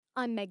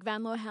I'm Meg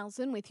Van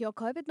Lohausen with your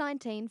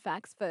COVID-19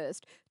 facts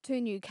first.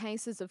 Two new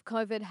cases of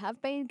COVID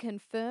have been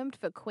confirmed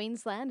for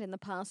Queensland in the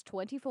past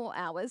 24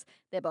 hours.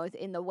 They're both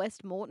in the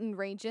West Moreton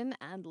region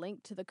and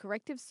linked to the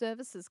Corrective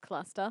Services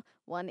cluster.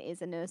 One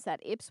is a nurse at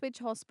Ipswich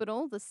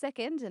Hospital, the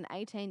second, an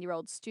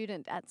 18-year-old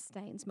student at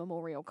Staines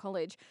Memorial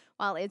College.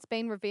 While it's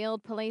been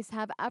revealed, police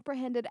have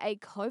apprehended a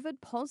COVID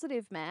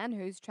positive man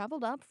who's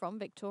travelled up from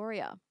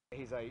Victoria.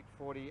 He's a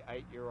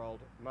 48-year-old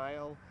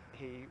male.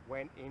 He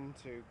went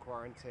into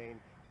quarantine.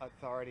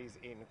 Authorities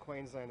in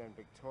Queensland and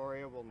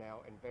Victoria will now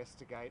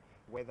investigate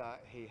whether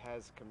he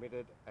has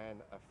committed an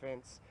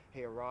offence.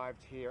 He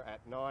arrived here at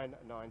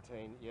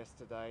 9:19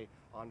 yesterday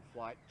on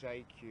flight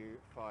JQ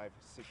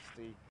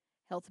 560.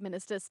 Health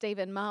Minister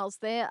Stephen Miles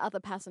there.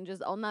 Other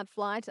passengers on that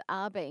flight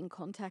are being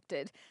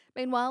contacted.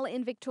 Meanwhile,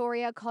 in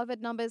Victoria,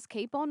 COVID numbers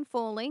keep on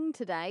falling.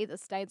 Today, the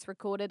state's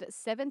recorded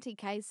 70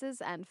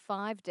 cases and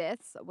 5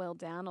 deaths, well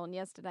down on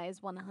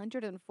yesterday's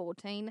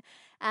 114.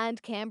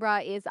 And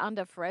Canberra is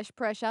under fresh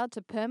pressure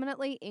to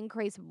permanently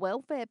increase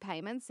welfare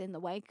payments in the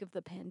wake of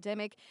the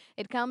pandemic.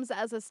 It comes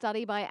as a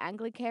study by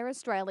Anglicare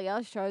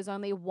Australia shows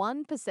only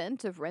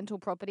 1% of rental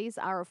properties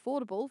are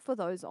affordable for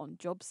those on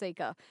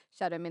JobSeeker.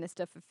 Shadow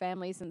Minister for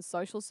Families and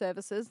Social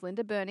Services,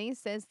 Linda Burney,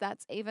 says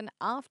that's even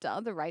after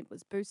the rate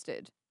was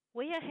boosted.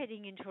 We are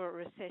heading into a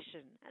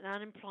recession and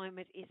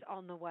unemployment is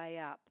on the way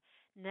up.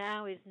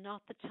 Now is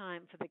not the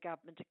time for the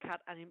government to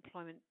cut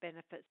unemployment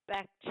benefits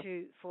back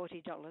to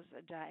 $40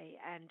 a day,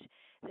 and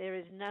there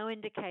is no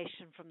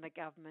indication from the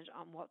government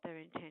on what their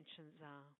intentions are.